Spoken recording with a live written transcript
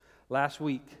Last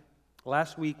week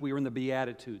we were in the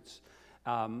Beatitudes.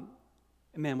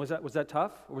 Man, was that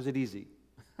tough or was it easy?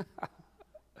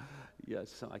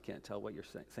 Yes, I can't tell what you're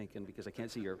thinking because I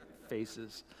can't see your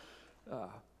faces.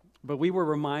 But we were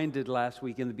reminded last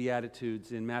week in the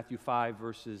Beatitudes in Matthew 5,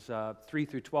 verses 3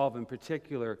 through 12 in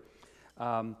particular,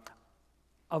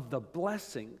 of the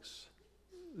blessings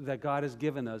that God has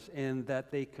given us, and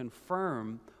that they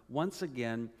confirm once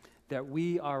again that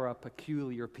we are a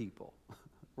peculiar people,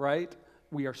 right?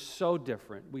 We are so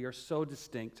different. We are so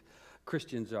distinct,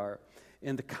 Christians are.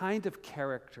 And the kind of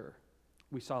character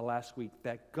we saw last week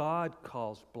that God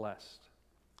calls blessed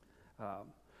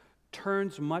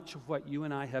turns much of what you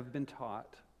and I have been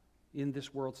taught in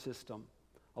this world system,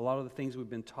 a lot of the things we've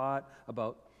been taught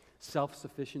about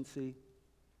self-sufficiency,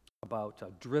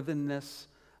 about drivenness,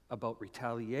 about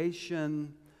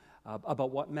retaliation,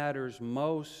 about what matters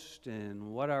most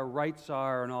and what our rights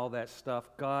are and all that stuff.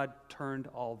 God turned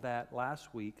all that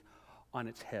last week on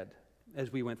its head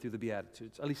as we went through the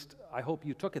Beatitudes. At least I hope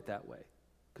you took it that way,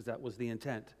 because that was the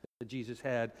intent that Jesus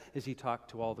had as he talked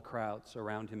to all the crowds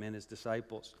around him and his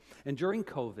disciples. And during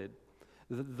COVID,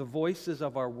 the voices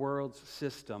of our world's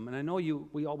system, and I know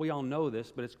we all know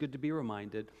this, but it's good to be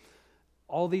reminded,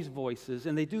 all these voices,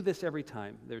 and they do this every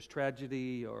time there's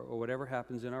tragedy or whatever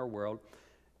happens in our world,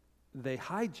 they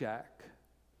hijack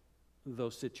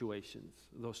those situations,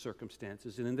 those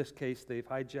circumstances. And in this case, they've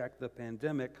hijacked the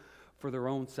pandemic for their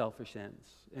own selfish ends.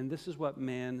 And this is what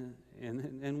man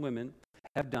and women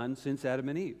have done since Adam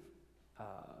and Eve.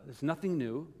 There's nothing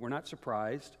new. We're not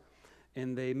surprised.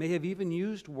 And they may have even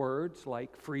used words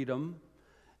like freedom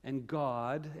and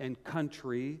God and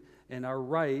country and our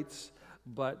rights.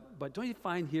 But don't you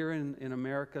find here in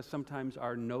America sometimes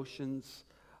our notions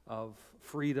of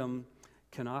freedom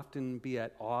can often be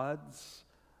at odds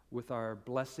with our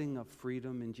blessing of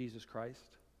freedom in Jesus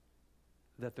Christ?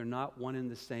 That they're not one and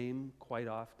the same quite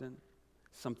often.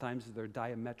 Sometimes they're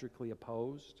diametrically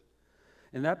opposed.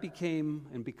 And that became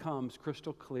and becomes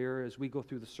crystal clear as we go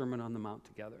through the Sermon on the Mount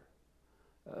together.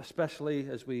 Especially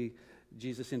as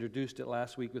Jesus introduced it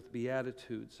last week with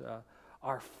Beatitudes.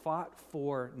 Our fought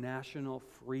for national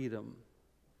freedom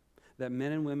that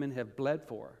men and women have bled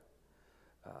for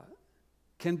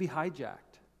can be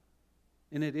hijacked.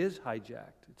 And it is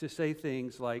hijacked to say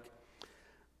things like,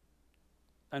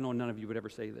 I know none of you would ever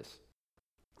say this,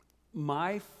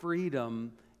 my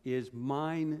freedom is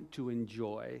mine to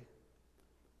enjoy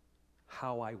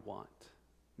how I want.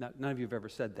 Now, none of you have ever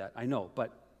said that, I know,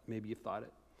 but maybe you've thought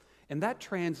it. And that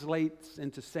translates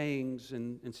into sayings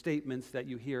and statements that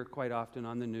you hear quite often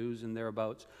on the news and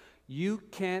thereabouts. You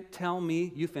can't tell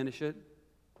me, you finish it.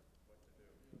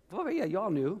 Oh yeah, you all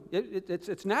knew.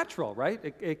 It's natural, right?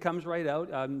 It comes right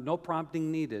out, no prompting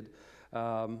needed.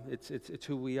 It's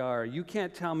who we are. You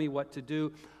can't tell me what to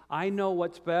do. I know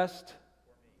what's best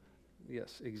for me.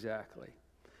 Yes, exactly.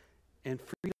 And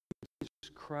freedom in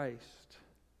Jesus Christ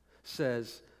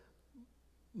says,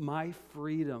 my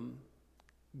freedom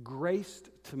graced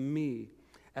to me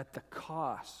at the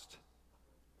cost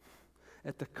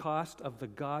of the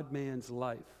God-man's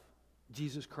life,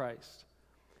 Jesus Christ,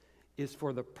 is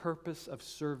for the purpose of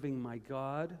serving my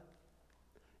God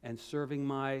and serving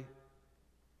my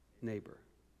neighbor.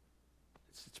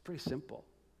 It's pretty simple.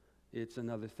 It's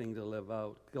another thing to live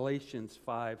out. Galatians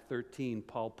 5:13,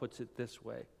 Paul puts it this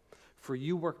way. For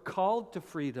you were called to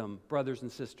freedom, brothers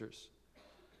and sisters.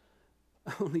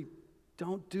 Only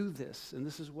don't do this, and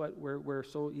this is what we're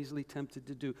so easily tempted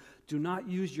to do. Do not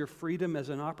use your freedom as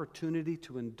an opportunity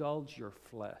to indulge your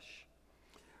flesh.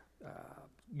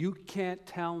 You can't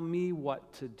tell me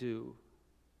what to do.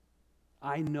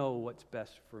 I know what's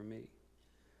best for me.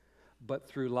 But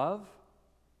through love,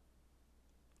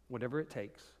 whatever it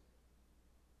takes,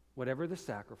 whatever the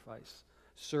sacrifice,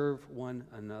 serve one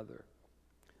another.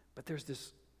 But there's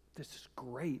this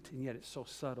great, and yet it's so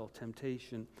subtle,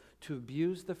 temptation to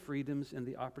abuse the freedoms and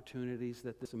the opportunities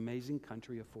that this amazing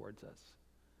country affords us.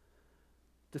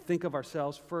 To think of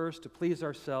ourselves first, to please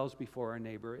ourselves before our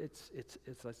neighbor, it's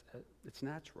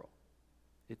natural.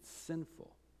 It's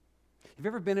sinful. Have you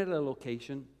ever been at a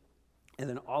location and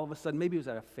then all of a sudden, maybe it was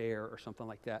at a fair or something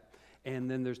like that,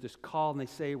 and then there's this call and they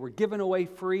say, we're giving away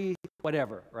free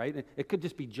whatever, right? It could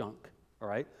just be junk, all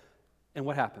right? And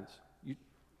what happens?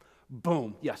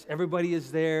 Boom, yes, everybody is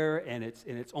there, and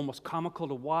it's almost comical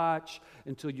to watch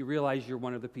until you realize you're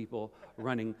one of the people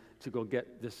running to go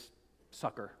get this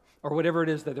sucker or whatever it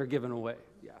is that they're giving away.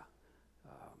 Yeah.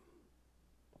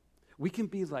 We can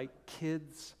be like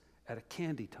kids at a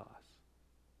candy toss.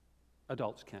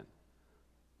 Adults can.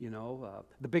 You know,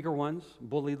 the bigger ones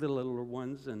bully the littler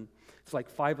ones, and it's like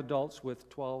 5 adults with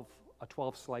a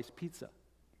 12-slice pizza.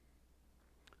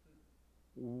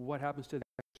 what happens to the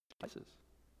exercises?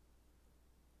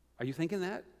 Are you thinking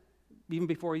that even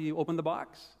before you open the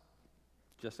box?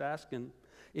 Just asking.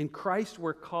 In Christ,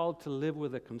 we're called to live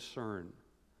with a concern.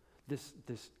 This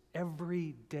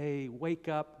everyday wake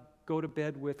up, go to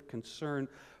bed with concern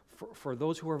for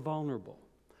those who are vulnerable,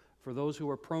 for those who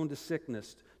are prone to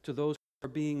sickness, to those who are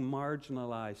being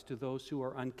marginalized, to those who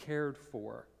are uncared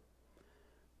for.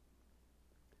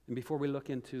 And before we look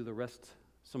into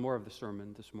some more of the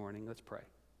sermon this morning, let's pray.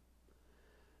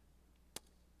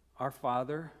 Our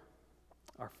Father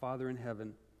in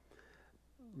heaven,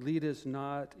 lead us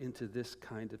not into this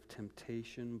kind of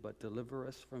temptation, but deliver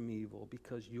us from evil,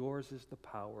 because yours is the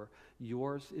power,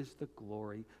 yours is the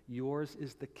glory, yours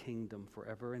is the kingdom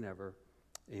forever and ever.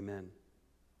 Amen.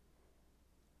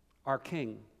 Our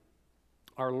King,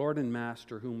 our Lord and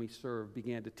Master, whom we serve,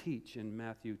 began to teach in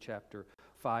Matthew chapter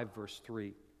 5, verse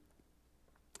 3.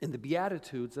 In the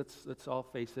Beatitudes, let's all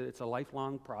face it, it's a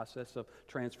lifelong process of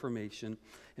transformation.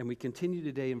 And we continue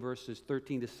today in verses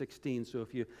 13 to 16. So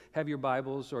if you have your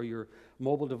Bibles or your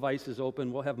mobile devices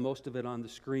open, we'll have most of it on the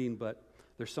screen, but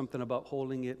there's something about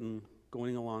holding it and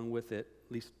going along with it.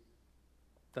 At least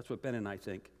that's what Ben and I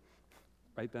think.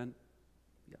 Right, Ben?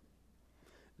 Yeah.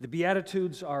 The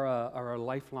Beatitudes are a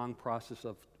lifelong process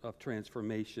of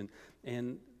transformation.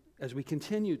 And as we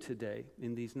continue today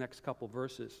in these next couple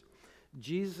verses,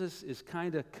 Jesus is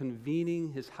kind of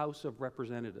convening his house of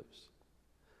representatives.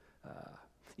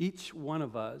 Each one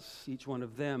of us, each one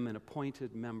of them, an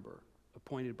appointed member,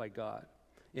 appointed by God.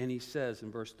 And he says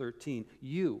in verse 13,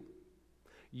 you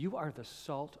are the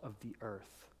salt of the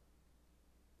earth.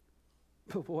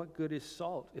 But what good is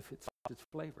salt if it's lost its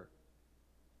flavor?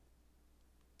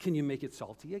 Can you make it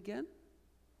salty again?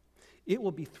 It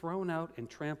will be thrown out and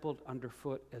trampled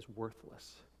underfoot as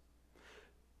worthless.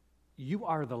 You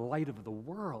are the light of the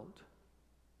world.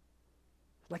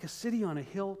 Like a city on a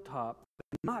hilltop,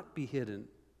 not be hidden.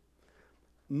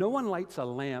 No one lights a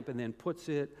lamp and then puts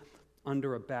it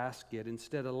under a basket.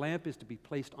 Instead, a lamp is to be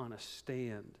placed on a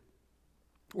stand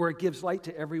where it gives light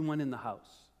to everyone in the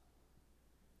house.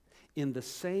 In the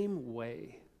same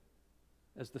way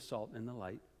as the salt and the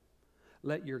light,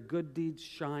 let your good deeds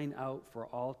shine out for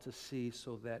all to see,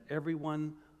 so that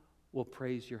everyone will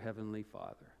praise your heavenly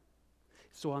Father.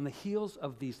 So on the heels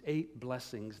of these 8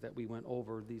 blessings that we went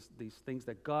over, these things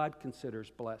that God considers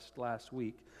blessed last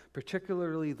week,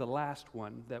 particularly the last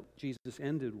one that Jesus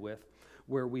ended with,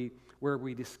 where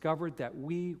we discovered that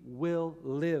we will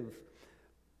live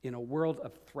in a world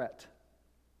of threat.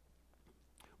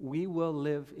 We will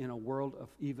live in a world of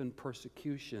even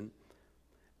persecution.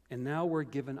 And now we're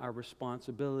given our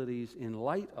responsibilities in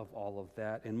light of all of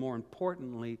that, and more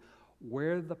importantly,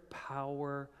 where the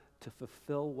power to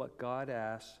fulfill what God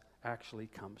asks actually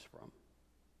comes from.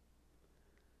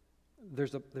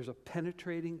 There's a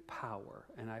penetrating power,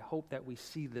 and I hope that we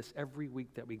see this every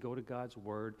week that we go to God's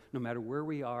Word, no matter where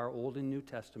we are, Old and New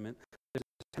Testament. There's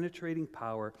a penetrating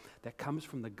power that comes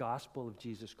from the gospel of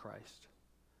Jesus Christ.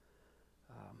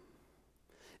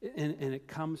 And it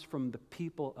comes from the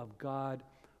people of God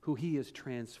who he is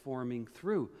transforming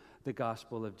through the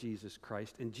gospel of Jesus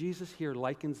Christ. And Jesus here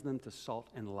likens them to salt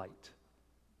and light.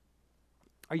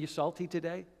 Are you salty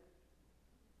today?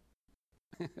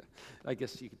 I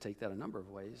guess you could take that a number of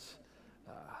ways.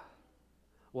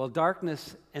 Well,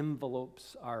 darkness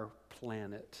envelopes our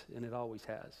planet, and it always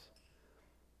has.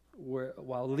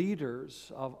 While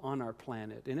leaders on our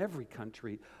planet, in every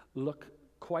country, look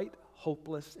quite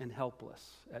hopeless and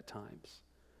helpless at times,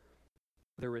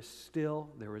 there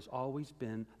has always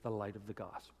been the light of the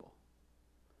gospel.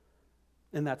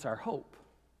 And that's our hope.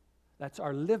 That's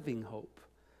our living hope.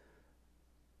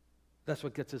 That's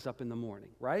what gets us up in the morning,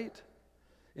 right?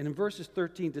 And in verses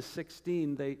 13 to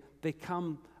 16, they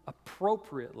come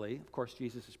appropriately. Of course,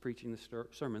 Jesus is preaching the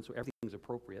sermon, so everything's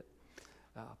appropriate.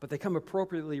 But they come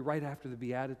appropriately right after the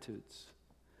Beatitudes.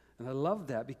 And I love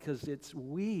that because it's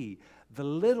we, the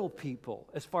little people,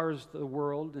 as far as the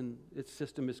world and its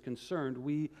system is concerned,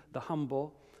 we, the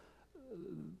humble,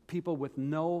 people with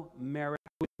no merit,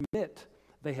 who admit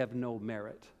they have no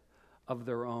merit of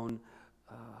their own,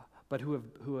 but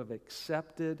who have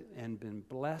accepted and been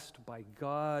blessed by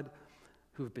God,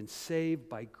 who have been saved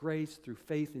by grace through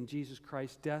faith in Jesus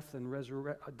Christ, death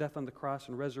on the cross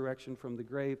and resurrection from the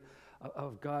grave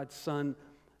of God's Son,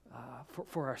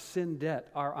 for our sin debt,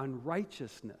 our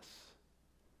unrighteousness.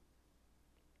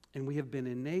 And we have been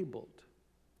enabled.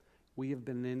 We have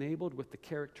been enabled with the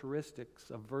characteristics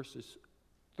of verses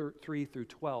 3 through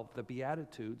 12, the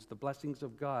Beatitudes, the blessings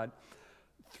of God,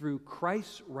 through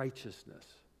Christ's righteousness.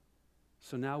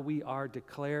 So now we are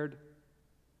declared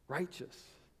righteous.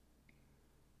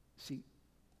 See,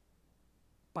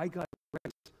 By God's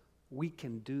grace, we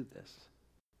can do this.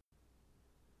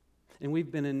 And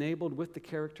we've been enabled with the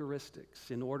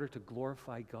characteristics in order to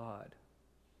glorify God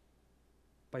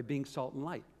by being salt and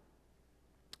light.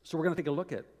 So we're going to take a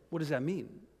look at, what does that mean?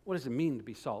 What does it mean to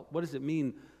be salt? What does it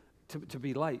mean to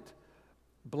be light?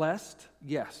 Blessed?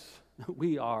 Yes,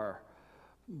 we are.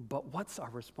 But what's our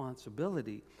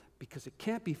responsibility? Because it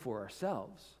can't be for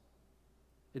ourselves.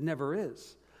 It never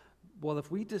is. Well, if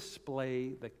we display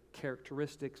the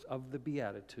characteristics of the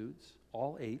Beatitudes,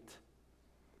 all 8,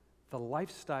 the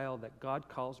lifestyle that God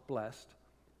calls blessed,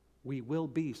 we will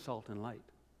be salt and light.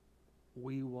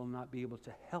 We will not be able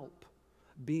to help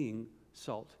being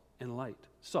salt and light.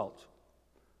 Salt.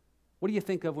 What do you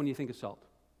think of when you think of salt?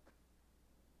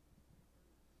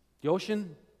 The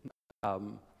ocean?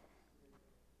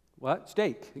 What?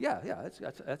 Steak. Yeah,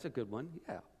 that's a good one.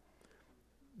 Yeah.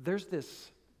 There's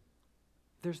this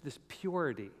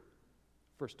purity,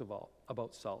 first of all,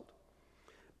 about salt.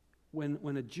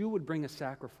 When a Jew would bring a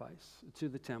sacrifice to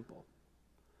the temple,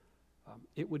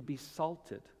 it would be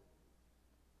salted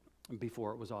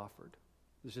before it was offered.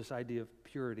 There's this idea of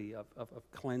purity,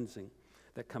 of cleansing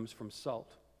that comes from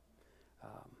salt.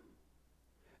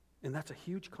 And that's a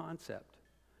huge concept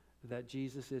that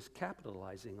Jesus is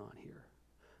capitalizing on here.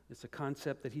 It's a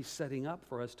concept that he's setting up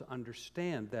for us to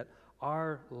understand that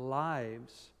our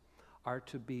lives are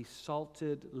to be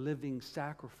salted, living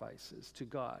sacrifices to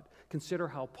God. Consider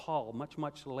how Paul,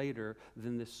 much later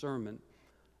than this sermon,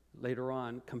 later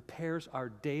on, compares our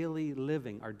daily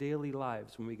living, our daily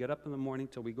lives, when we get up in the morning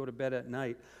till we go to bed at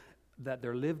night, that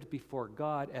they're lived before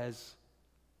God as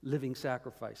living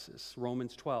sacrifices.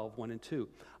 Romans 12, 1 and 2.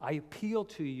 I appeal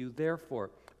to you,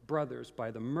 therefore, brothers,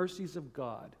 by the mercies of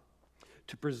God,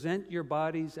 to present your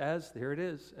bodies as, here it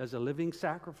is, as a living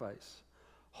sacrifice,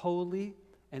 holy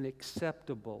and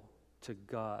acceptable to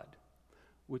God,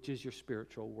 which is your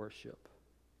spiritual worship.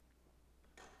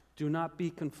 Do not be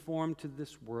conformed to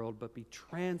this world, but be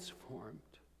transformed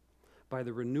by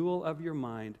the renewal of your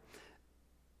mind,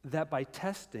 that by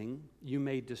testing you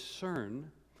may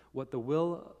discern what the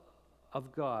will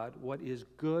of God, what is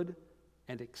good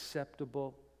and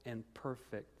acceptable and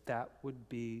perfect. That would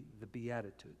be the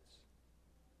Beatitudes.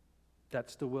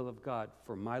 That's the will of God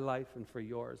for my life and for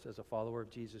yours as a follower of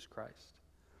Jesus Christ.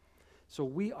 So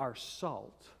we are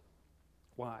salt.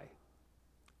 Why?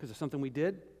 Because of something we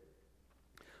did?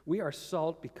 We are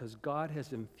salt because God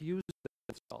has infused us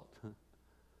with salt.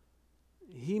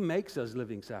 He makes us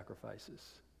living sacrifices.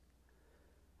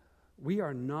 We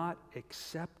are not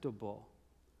acceptable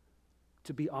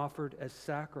to be offered as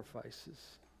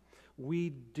sacrifices.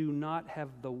 We do not have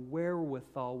the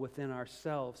wherewithal within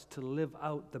ourselves to live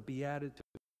out the Beatitudes.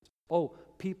 Oh,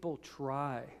 people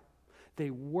try.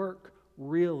 They work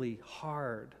really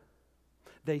hard.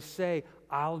 They say,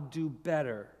 I'll do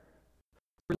better.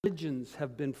 Religions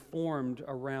have been formed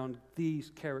around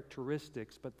these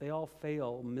characteristics, but they all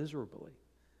fail miserably.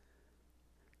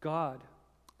 God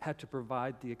had to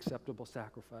provide the acceptable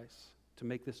sacrifice to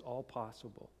make this all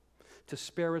possible, to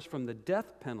spare us from the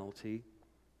death penalty.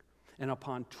 And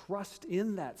upon trust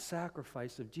in that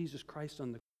sacrifice of Jesus Christ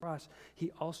on the cross,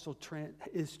 he also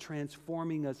is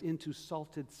transforming us into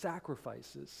salted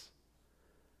sacrifices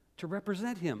to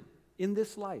represent him in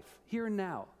this life, here and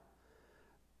now.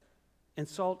 And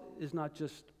salt is not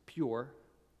just pure,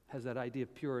 has that idea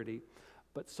of purity,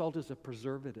 but salt is a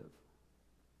preservative.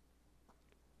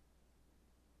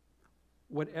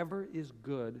 Whatever is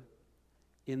good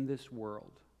in this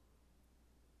world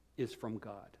is from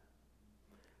God.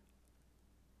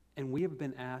 And we have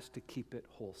been asked to keep it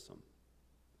wholesome.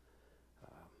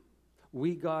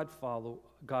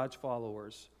 God's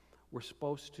followers, we're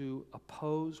supposed to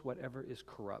oppose whatever is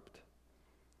corrupt.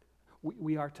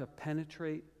 We are to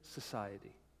penetrate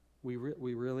society. We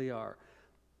really are.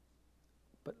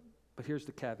 But here's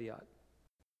the caveat.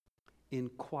 In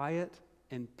quiet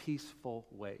and peaceful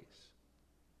ways.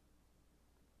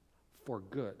 For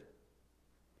good.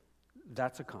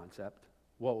 That's a concept.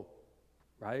 Whoa,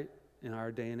 right? In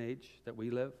our day and age that we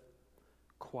live.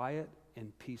 Quiet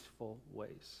and peaceful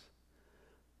ways.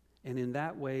 And in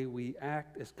that way, we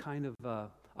act as kind of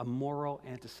a moral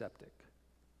antiseptic.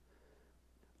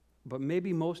 But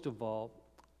maybe most of all,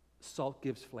 salt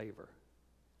gives flavor.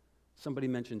 Somebody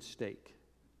mentioned steak.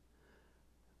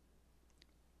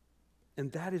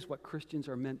 And that is what Christians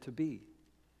are meant to be.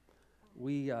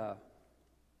 We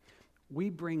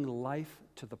bring life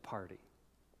to the party.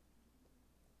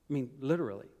 I mean,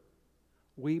 literally.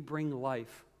 We bring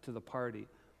life to the party.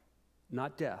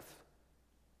 Not death,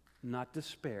 not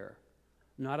despair,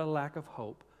 not a lack of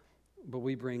hope, but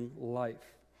we bring life.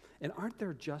 And aren't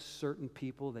there just certain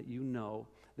people that you know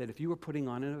that if you were putting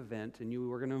on an event and you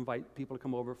were going to invite people to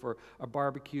come over for a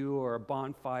barbecue or a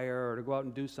bonfire or to go out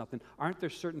and do something, aren't there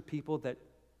certain people that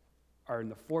are in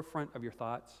the forefront of your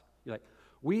thoughts? You're like,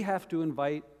 we have to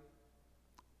invite,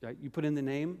 right? You put in the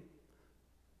name.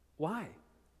 Why?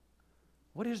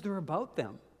 What is there about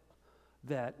them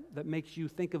that makes you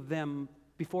think of them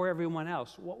before everyone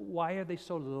else? Why are they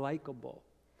so likable?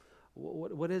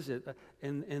 What is it?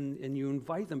 And you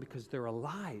invite them because they're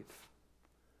alive.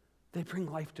 They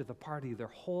bring life to the party. They're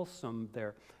wholesome.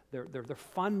 They're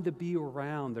fun to be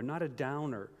around. They're not a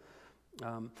downer.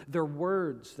 Their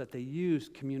words that they use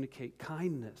communicate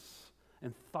kindness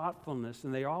and thoughtfulness,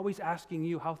 and they're always asking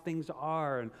you how things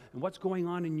are and what's going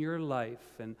on in your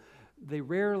life, and they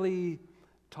rarely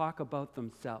talk about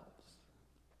themselves.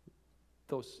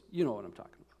 Those, you know what I'm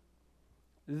talking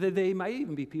about. They might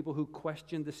even be people who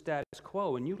question the status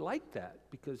quo, and you like that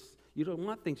because you don't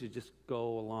want things to just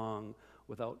go along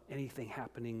without anything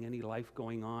happening, any life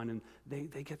going on, and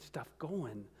they get stuff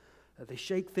going. They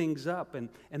shake things up, and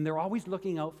they're always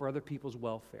looking out for other people's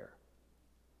welfare.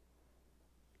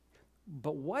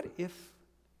 But what if,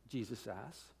 Jesus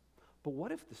asks, but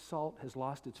what if the salt has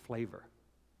lost its flavor?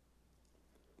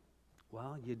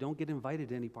 Well, you don't get invited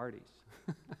to any parties.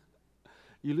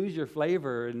 You lose your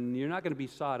flavor, and you're not going to be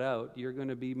sought out. You're going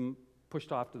to be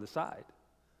pushed off to the side.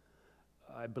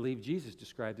 I believe Jesus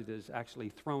described it as actually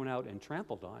thrown out and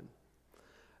trampled on.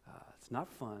 It's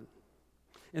not fun.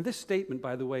 And this statement,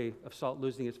 by the way, of salt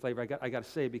losing its flavor, I got to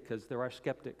say, because there are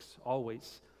skeptics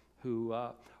always who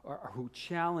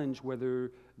challenge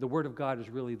whether the Word of God is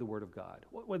really the Word of God.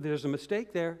 Well, there's a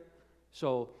mistake there.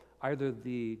 So either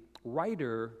the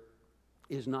writer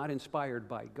is not inspired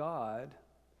by God,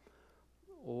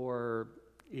 or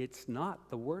it's not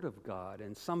the Word of God.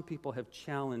 And some people have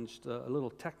challenged a little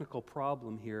technical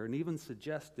problem here and even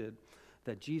suggested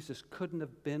that Jesus couldn't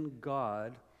have been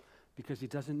God because he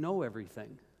doesn't know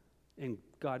everything. And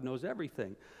God knows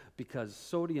everything because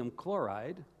sodium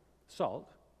chloride,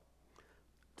 salt,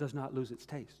 does not lose its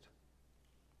taste.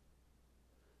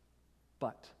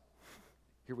 But,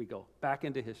 here we go, back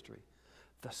into history.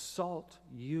 The salt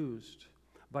used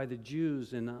by the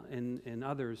Jews and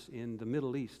others in the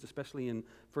Middle East, especially in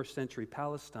first century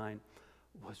Palestine,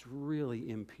 was really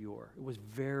impure. It was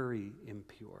very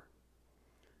impure.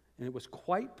 And it was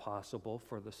quite possible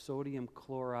for the sodium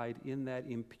chloride in that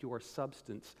impure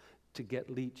substance to get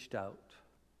leached out.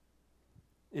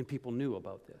 And people knew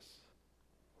about this.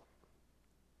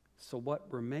 So what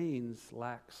remains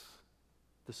lacks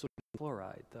the sodium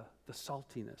chloride, the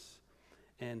saltiness,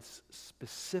 and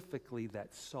specifically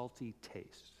that salty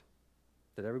taste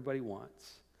that everybody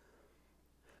wants.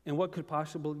 And what could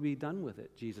possibly be done with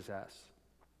it, Jesus asks.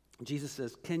 Jesus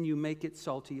says, can you make it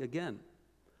salty again?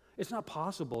 It's not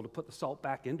possible to put the salt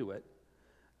back into it.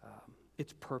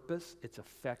 Its purpose, its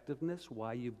effectiveness,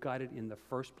 why you've got it in the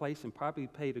first place and probably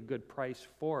paid a good price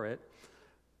for it,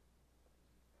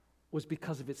 was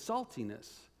because of its saltiness.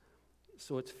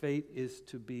 So its fate is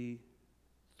to be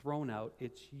thrown out.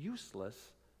 It's useless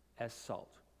as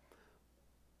salt.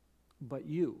 But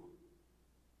you,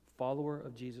 follower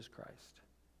of Jesus Christ,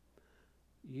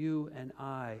 you and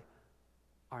I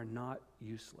are not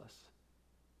useless,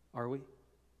 are we?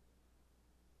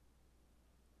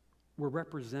 We're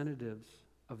representatives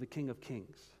of the King of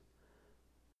Kings.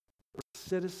 We're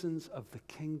citizens of the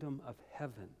kingdom of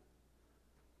heaven.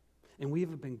 And we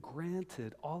have been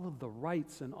granted all of the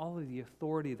rights and all of the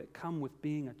authority that come with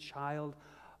being a child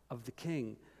of the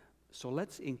King. So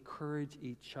let's encourage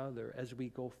each other as we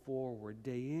go forward,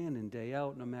 day in and day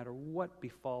out, no matter what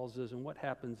befalls us and what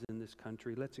happens in this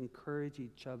country. Let's encourage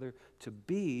each other to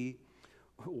be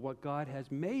what God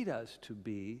has made us to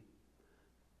be,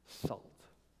 salt.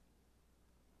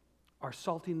 Our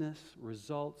saltiness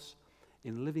results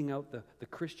in living out the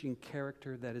Christian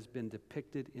character that has been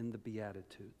depicted in the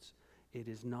Beatitudes. It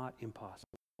is not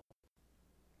impossible.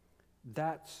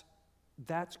 That's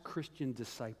Christian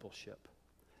discipleship,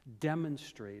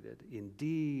 demonstrated in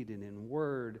deed and in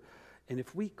word. And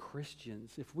if we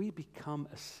Christians, if we become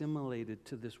assimilated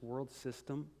to this world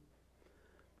system,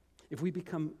 if we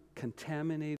become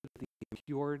contaminated with the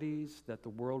impurities that the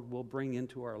world will bring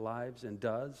into our lives and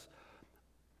does,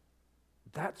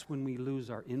 that's when we lose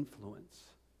our influence.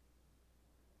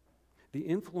 The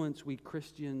influence we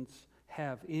Christians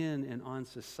have in and on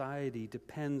society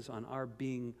depends on our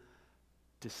being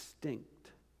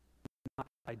distinct, not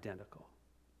identical.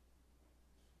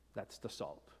 That's the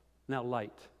salt. Now,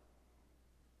 light.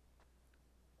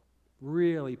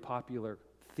 Really popular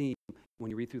theme when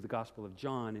you read through the Gospel of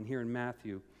John, and here in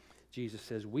Matthew, Jesus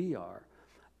says, we are.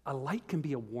 A light can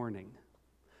be a warning.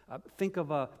 Think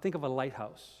of a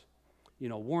lighthouse,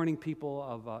 warning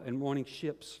people and warning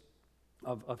ships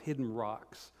of hidden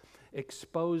rocks,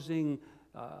 exposing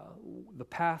the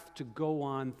path to go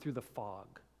on through the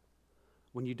fog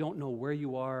when you don't know where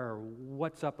you are or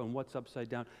what's up and what's upside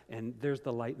down, and there's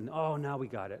the light, and now we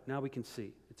got it. Now we can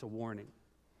see. It's a warning.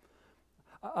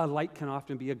 A light can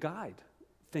often be a guide.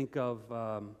 Think of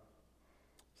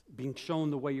being shown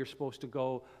the way you're supposed to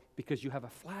go because you have a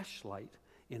flashlight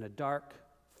in a dark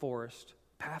forest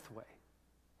pathway,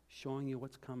 showing you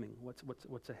what's coming,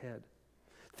 what's ahead.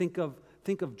 Think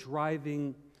of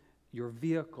driving your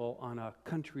vehicle on a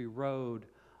country road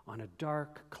on a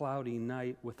dark, cloudy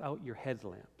night without your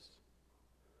headlamps.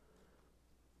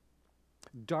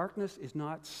 Darkness is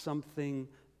not something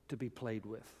to be played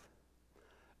with.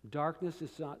 Darkness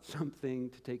is not something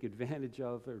to take advantage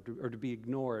of or to be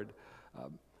ignored.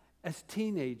 As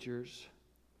teenagers,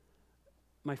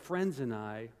 my friends and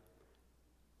I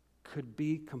could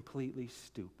be completely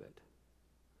stupid.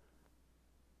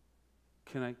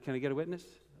 Can I get a witness?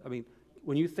 I mean,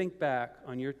 when you think back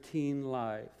on your teen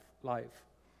life,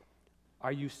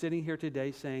 are you sitting here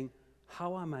today saying,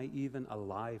 how am I even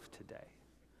alive today?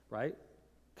 Right?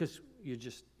 Because you're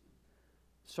just,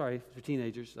 sorry for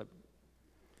teenagers,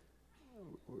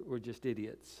 we're just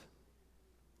idiots.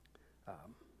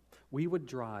 We would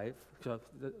drive, so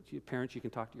parents, you can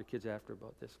talk to your kids after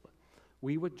about this, but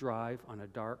we would drive on a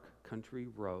dark country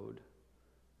road,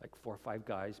 like 4 or 5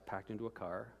 guys packed into a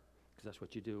car, because that's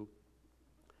what you do,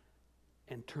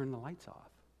 and turn the lights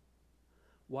off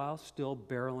while still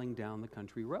barreling down the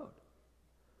country road.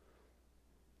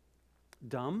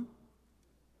 Dumb?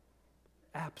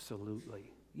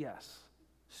 Absolutely, yes.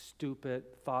 Stupid,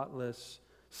 thoughtless,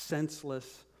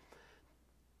 senseless.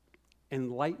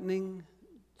 Enlightening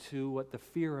to what the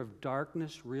fear of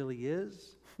darkness really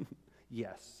is?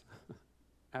 Yes,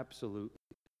 absolutely.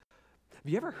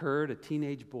 Have you ever heard a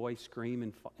teenage boy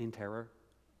scream in terror?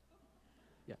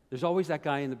 Yeah, there's always that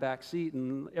guy in the back seat,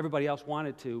 and everybody else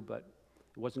wanted to, but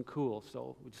it wasn't cool,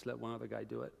 so we just let one other guy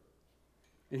do it.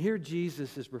 And here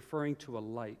Jesus is referring to a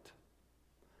light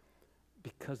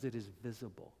because it is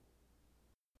visible.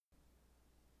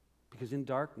 Because in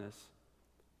darkness,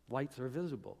 lights are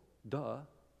visible. Duh.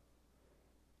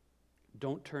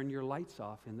 Don't turn your lights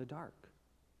off in the dark.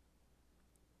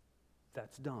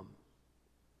 That's dumb.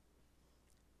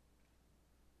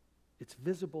 It's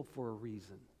visible for a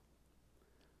reason.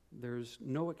 There's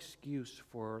no excuse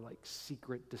for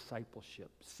secret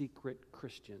discipleship, secret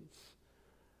Christians.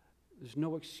 There's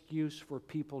no excuse for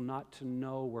people not to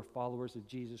know we're followers of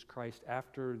Jesus Christ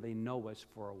after they know us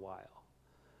for a while.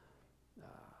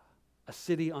 A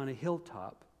city on a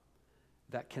hilltop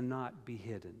that cannot be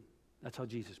hidden. That's how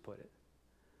Jesus put it.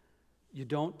 You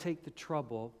don't take the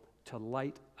trouble to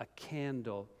light a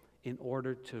candle in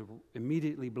order to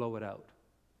immediately blow it out,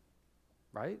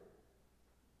 right?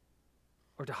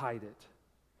 Or to hide it.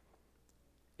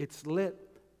 It's lit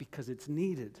because it's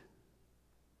needed.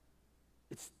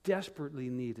 It's desperately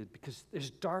needed because there's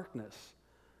darkness.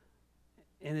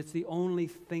 And it's the only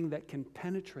thing that can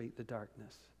penetrate the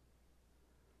darkness.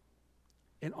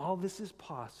 And all this is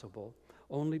possible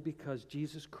only because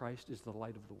Jesus Christ is the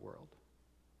light of the world.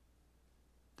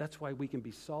 That's why we can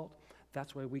be salt.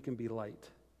 That's why we can be light.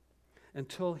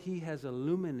 Until he has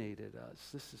illuminated us.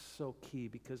 This is so key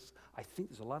because I think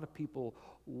there's a lot of people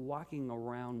walking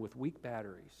around with weak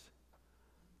batteries.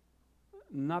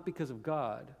 Not because of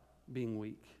God being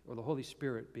weak or the Holy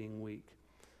Spirit being weak,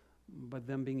 but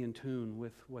them being in tune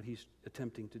with what he's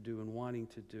attempting to do and wanting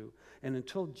to do. And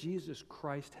until Jesus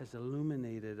Christ has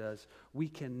illuminated us, we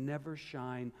can never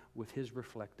shine with his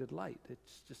reflected light.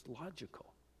 It's just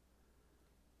logical.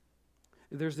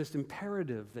 There's this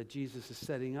imperative that Jesus is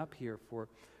setting up here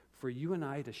for you and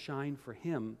I to shine for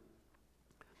him,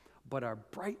 but our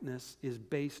brightness is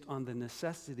based on the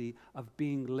necessity of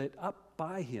being lit up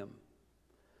by him.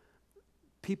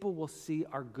 People will see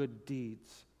our good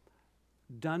deeds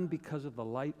done because of the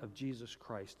light of Jesus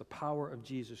Christ, the power of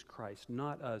Jesus Christ,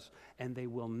 not us, and they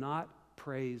will not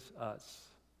praise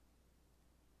us.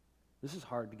 This is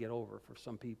hard to get over for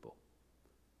some people.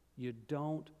 You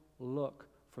don't look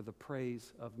for the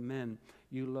praise of men.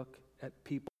 You look at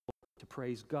people to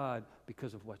praise God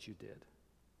because of what you did.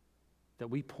 That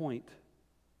we point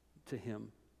to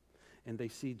him, and they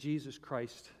see Jesus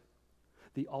Christ,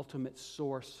 the ultimate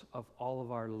source of all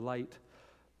of our light,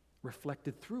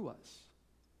 reflected through us.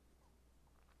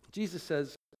 Jesus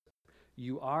says,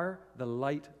 you are the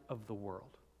light of the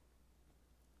world.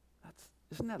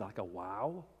 Isn't that like a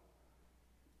wow?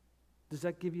 Does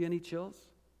that give you any chills?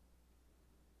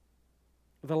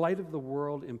 The light of the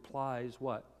world implies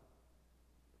what?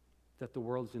 that the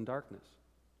world's in darkness.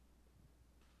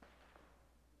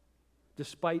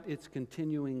 Despite its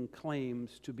continuing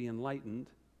claims to be enlightened,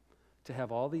 to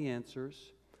have all the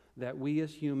answers, that we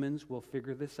as humans will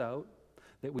figure this out,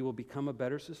 that we will become a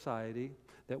better society,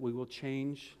 that we will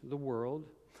change the world,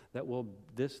 that will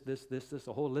this,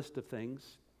 a whole list of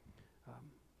things.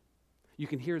 You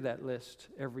can hear that list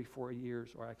every 4 years,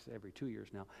 or actually every 2 years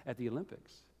now, at the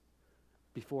Olympics,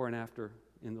 before and after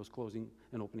in those closing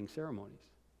and opening ceremonies.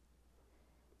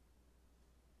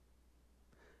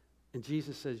 And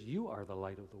Jesus says, you are the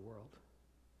light of the world.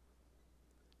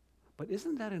 But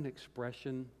isn't that an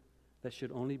expression that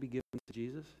should only be given to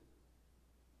Jesus?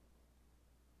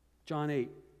 John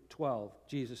 8:12,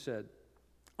 Jesus said,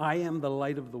 I am the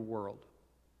light of the world.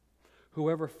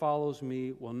 Whoever follows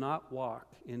me will not walk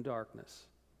in darkness,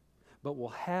 but will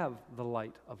have the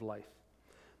light of life.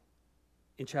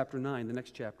 In chapter 9, the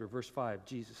next chapter, verse 5,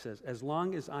 Jesus says, as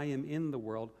long as I am in the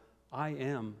world, I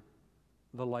am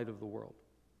the light of the world.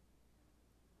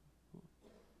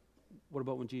 What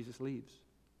about when Jesus leaves?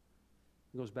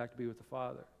 He goes back to be with the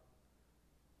Father.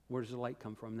 Where does the light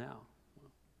come from now?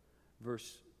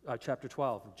 Chapter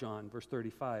 12 of John, verse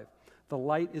 35. The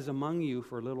light is among you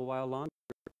for a little while longer.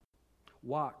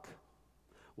 Walk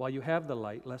while you have the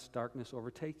light, lest darkness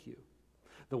overtake you.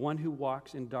 The one who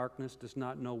walks in darkness does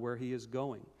not know where he is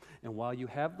going. And while you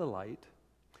have the light,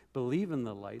 believe in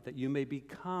the light, that you may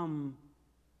become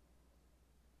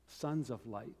sons of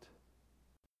light.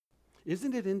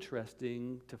 Isn't it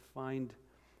interesting to find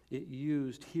it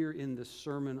used here in the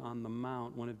Sermon on the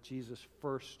Mount, one of Jesus'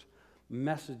 first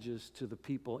messages to the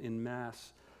people in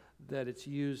Mass, that it's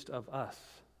used of us?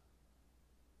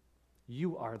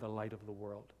 You are the light of the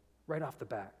world, right off the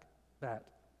bat.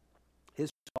 His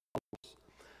followers.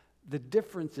 The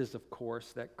difference is, of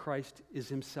course, that Christ is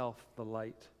himself the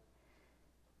light,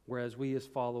 whereas we as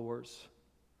followers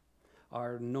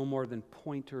are no more than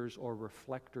pointers or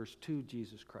reflectors to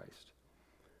Jesus Christ,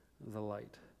 the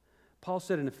light. Paul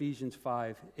said in Ephesians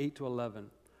 5:8-11,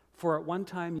 for at one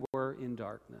time you were in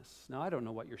darkness. Now, I don't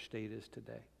know what your state is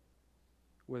today,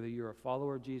 whether you're a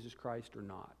follower of Jesus Christ or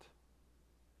not.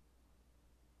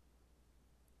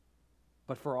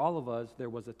 But for all of us, there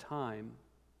was a time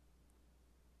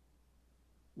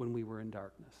when we were in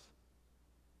darkness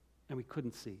and we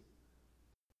couldn't see.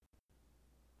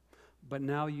 But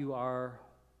now you are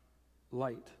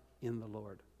light in the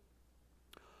Lord.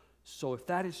 So if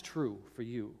that is true for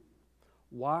you,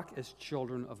 walk as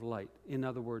children of light. In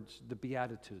other words, the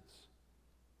Beatitudes.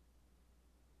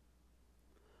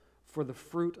 For the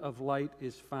fruit of light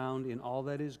is found in all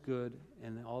that is good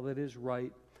and all that is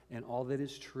right and all that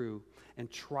is true. And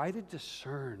try to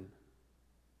discern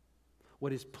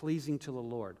what is pleasing to the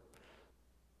Lord.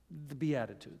 The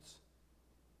Beatitudes.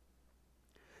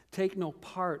 Take no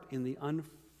part in the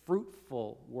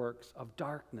unfruitful works of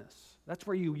darkness. That's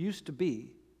where you used to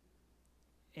be,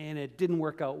 and it didn't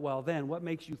work out well then. What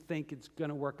makes you think it's going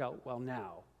to work out well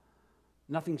now?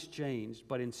 Nothing's changed,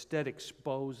 but instead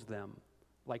expose them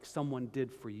like someone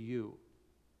did for you.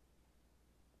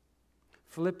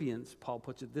 Philippians, Paul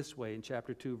puts it this way in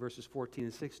chapter 2, verses 14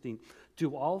 and 16.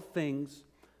 Do all things,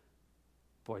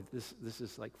 boy, this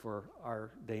is like for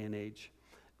our day and age.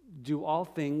 Do all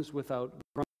things without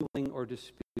grumbling or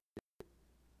dispute.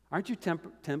 Aren't you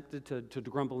tempted to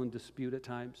grumble and dispute at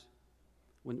times?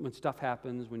 When stuff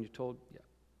happens, when you're told, yeah,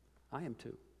 I am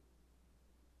too.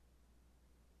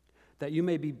 That you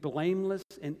may be blameless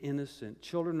and innocent,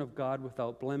 children of God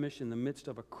without blemish in the midst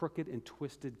of a crooked and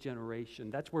twisted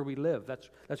generation. That's where we live.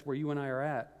 That's where you and I are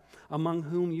at. Among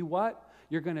whom you what?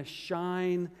 You're going to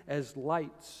shine as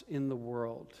lights in the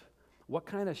world. What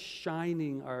kind of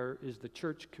shining is the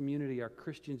church community, our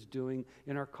Christians, doing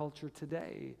in our culture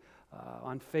today?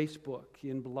 On Facebook,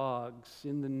 in blogs,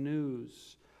 in the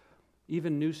news,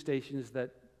 even news stations that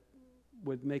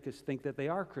would make us think that they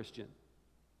are Christian.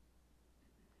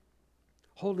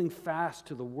 Holding fast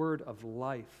to the word of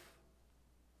life.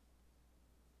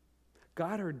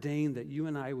 God ordained that you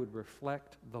and I would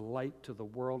reflect the light to the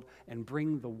world and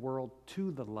bring the world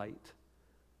to the light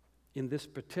in this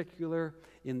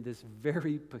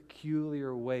very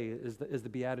peculiar way, as the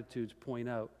Beatitudes point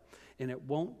out. And it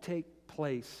won't take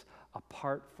place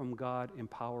apart from God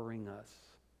empowering us.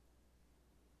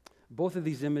 Both of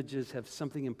these images have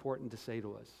something important to say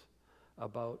to us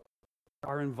about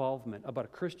our involvement, about a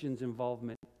Christian's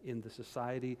involvement in the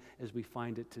society as we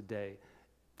find it today,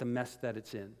 the mess that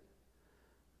it's in.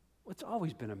 Well, it's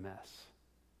always been a mess,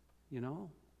 you know?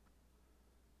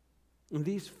 And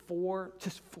these four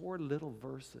little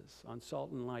verses on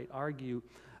salt and light argue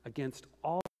against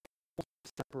all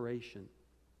separation,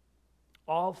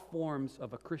 all forms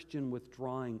of a Christian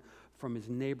withdrawing from his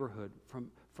neighborhood,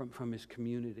 from his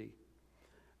community.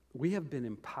 We have been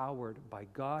empowered by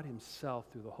God himself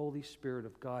through the Holy Spirit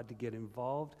of God to get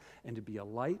involved and to be a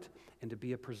light and to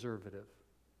be a preservative.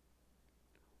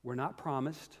 We're not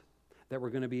promised that we're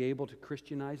going to be able to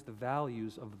Christianize the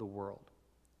values of the world.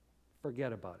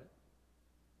 Forget about it.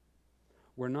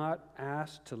 We're not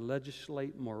asked to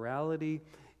legislate morality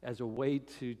as a way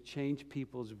to change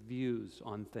people's views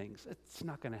on things. It's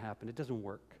not going to happen. It doesn't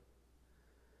work.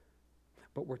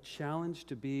 But we're challenged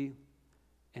to be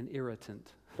an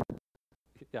irritant.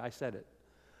 Yeah, I said it.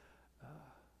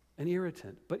 An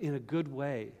irritant, but in a good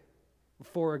way,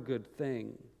 for a good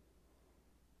thing.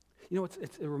 You know,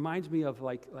 it reminds me of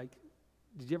like,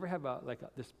 did you ever have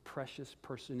this precious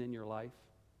person in your life,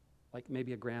 like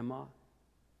maybe a grandma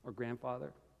or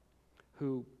grandfather,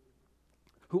 who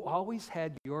always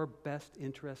had your best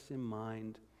interests in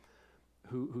mind,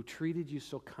 who treated you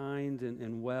so kind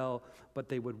and well, but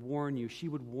they would warn you, she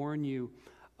would warn you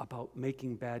about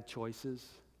making bad choices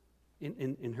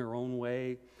in her own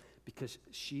way, because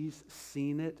she's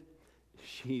seen it,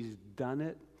 she's done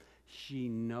it, she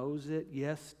knows it.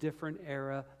 Yes, different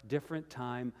era, different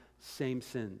time, same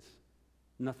sins.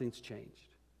 Nothing's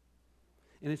changed.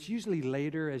 And it's usually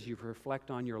later, as you reflect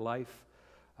on your life,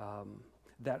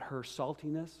 that her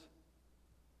saltiness,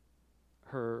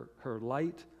 her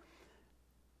light,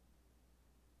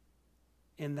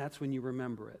 and that's when you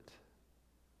remember it.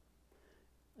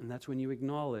 And that's when you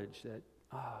acknowledge that,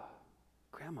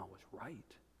 Grandma was right.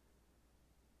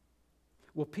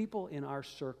 Well, people in our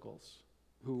circles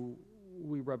who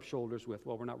we rub shoulders with,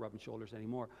 well, we're not rubbing shoulders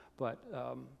anymore, but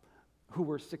who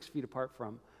we're 6 feet apart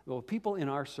from, well, people in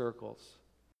our circles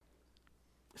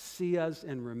see us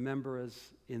and remember us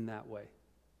in that way.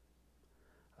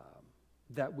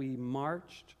 That we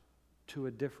marched to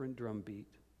a different drumbeat,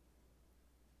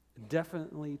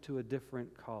 definitely to a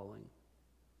different calling,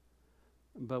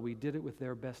 but we did it with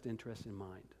their best interests in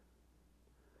mind.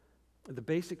 The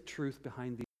basic truth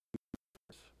behind the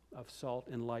of salt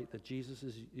and light that Jesus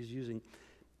is using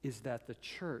is that the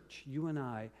church, you and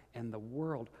I, and the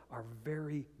world are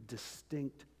very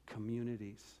distinct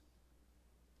communities.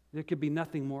 There could be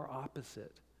nothing more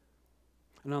opposite.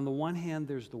 And on the one hand,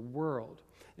 there's the world,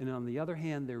 and on the other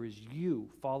hand, there is you,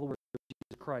 follower of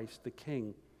Jesus Christ, the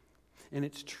King. And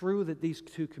it's true that these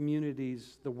two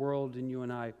communities, the world and you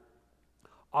and I,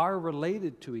 are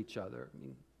related to each other. I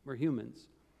mean, we're humans.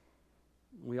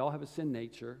 We all have a sin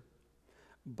nature,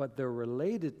 but their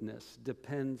relatedness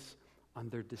depends on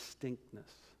their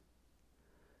distinctness.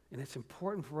 And it's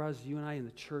important for us, you and I in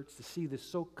the church, to see this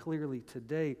so clearly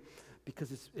today,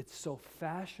 because it's so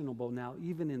fashionable now,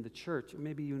 even in the church,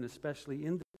 maybe even especially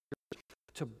in the church,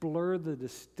 to blur the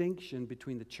distinction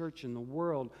between the church and the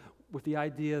world with the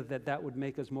idea that that would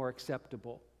make us more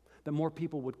acceptable, that more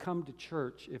people would come to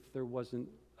church if there wasn't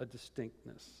a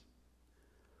distinctness.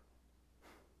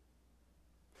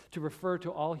 To refer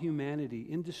to all humanity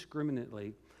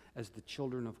indiscriminately as the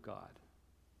children of God.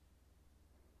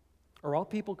 Are all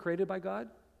people created by God?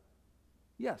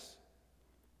 Yes.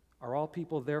 Are all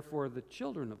people therefore the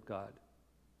children of God?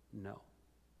 No.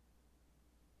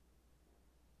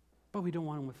 But we don't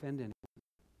want to offend anyone.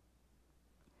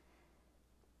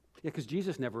 Yeah, because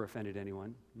Jesus never offended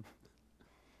anyone.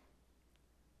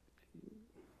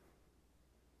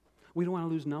 We don't want to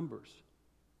lose numbers,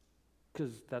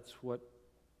 because that's what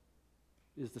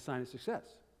is the sign of success.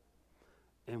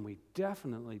 And we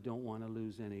definitely don't want to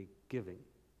lose any giving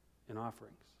and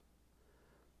offerings.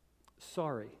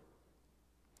 Sorry,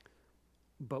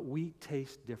 but we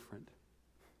taste different.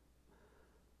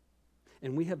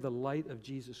 And we have the light of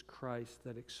Jesus Christ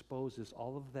that exposes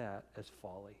all of that as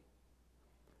folly.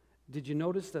 Did you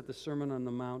notice that the Sermon on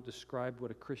the Mount described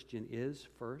what a Christian is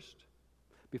first,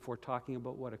 before talking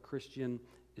about what a Christian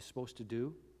is supposed to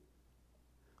do?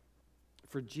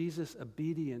 For Jesus,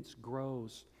 obedience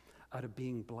grows out of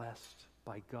being blessed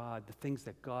by God, the things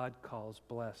that God calls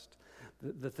blessed.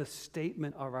 The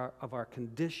statement of our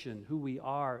condition, who we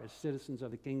are as citizens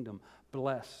of the kingdom,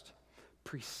 blessed,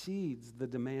 precedes the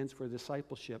demands for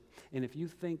discipleship. And if you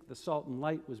think the salt and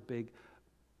light was big,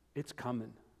 it's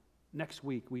coming. Next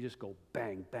week, we just go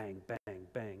bang, bang, bang,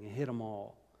 bang, and hit them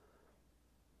all.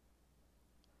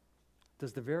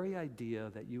 Does the very idea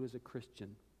that you as a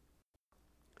Christian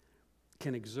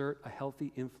can exert a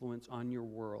healthy influence on your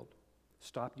world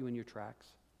stop you in your tracks?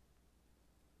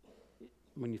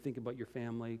 When you think about your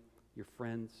family, your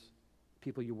friends,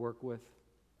 people you work with,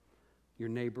 your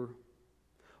neighbor,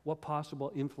 what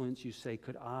possible influence, you say,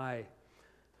 could I,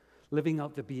 living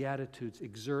out the Beatitudes,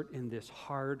 exert in this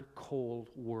hard, cold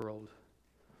world?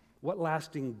 What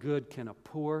lasting good can a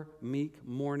poor, meek,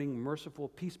 mourning, merciful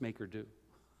peacemaker do?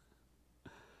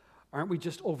 Aren't we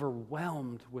just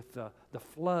overwhelmed with the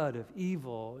flood of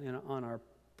evil on our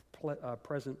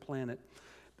present planet,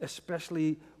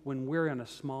 especially when we're in a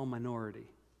small minority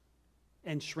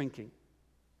and shrinking?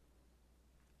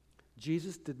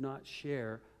 Jesus did not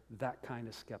share that kind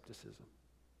of skepticism.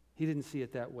 He didn't see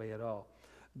it that way at all.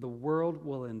 The world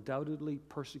will undoubtedly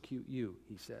persecute you,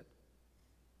 he said.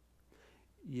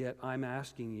 Yet I'm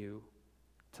asking you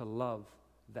to love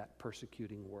that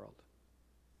persecuting world.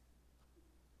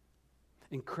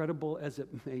 Incredible as it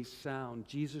may sound,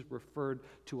 Jesus referred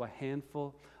to a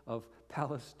handful of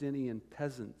Palestinian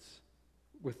peasants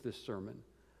with this sermon,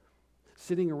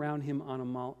 sitting around him on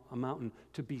a mountain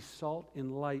to be salt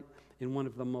and light in one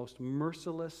of the most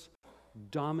merciless,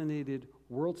 dominated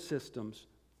world systems,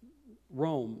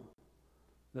 Rome,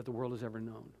 that the world has ever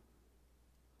known.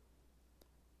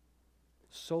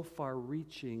 So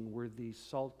far-reaching were these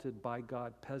salted by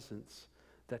God peasants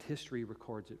that history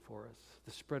records it for us.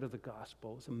 The spread of the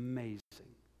gospel is amazing.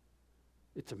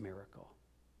 It's a miracle.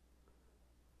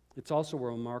 It's also a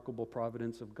remarkable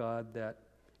providence of God that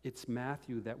it's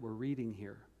Matthew that we're reading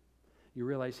here. You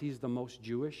realize he's the most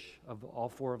Jewish of all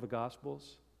four of the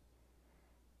Gospels?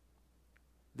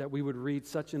 That we would read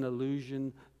such an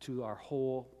allusion to our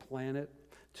whole planet,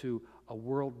 to a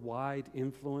worldwide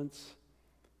influence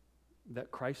that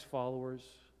Christ followers,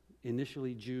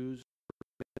 initially Jews.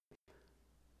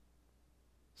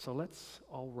 So let's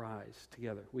all rise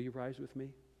together. Will you rise with me?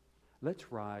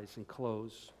 Let's rise and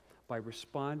close by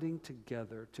responding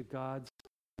together to God's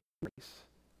grace,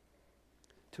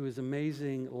 to his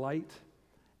amazing light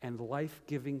and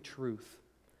life-giving truth.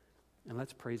 And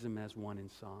let's praise him as one in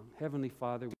song. Heavenly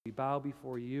Father, we bow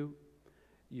before you.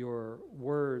 Your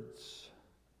words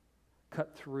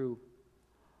cut through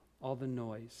all the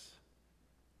noise.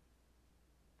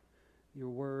 Your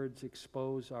words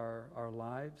expose our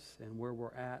lives and where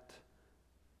we're at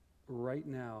right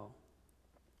now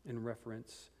in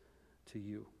reference to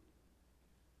you.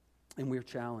 And we're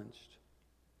challenged.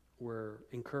 We're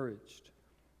encouraged.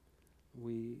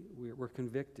 We're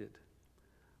convicted.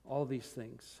 All these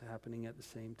things happening at the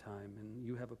same time. And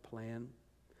you have a plan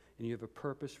and you have a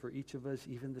purpose for each of us,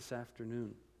 even this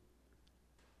afternoon.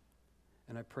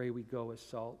 And I pray we go as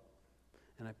salt.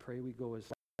 And I pray we go as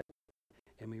light.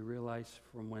 And we realize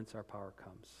from whence our power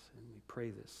comes. And we pray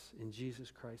this in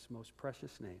Jesus Christ's most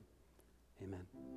precious name. Amen.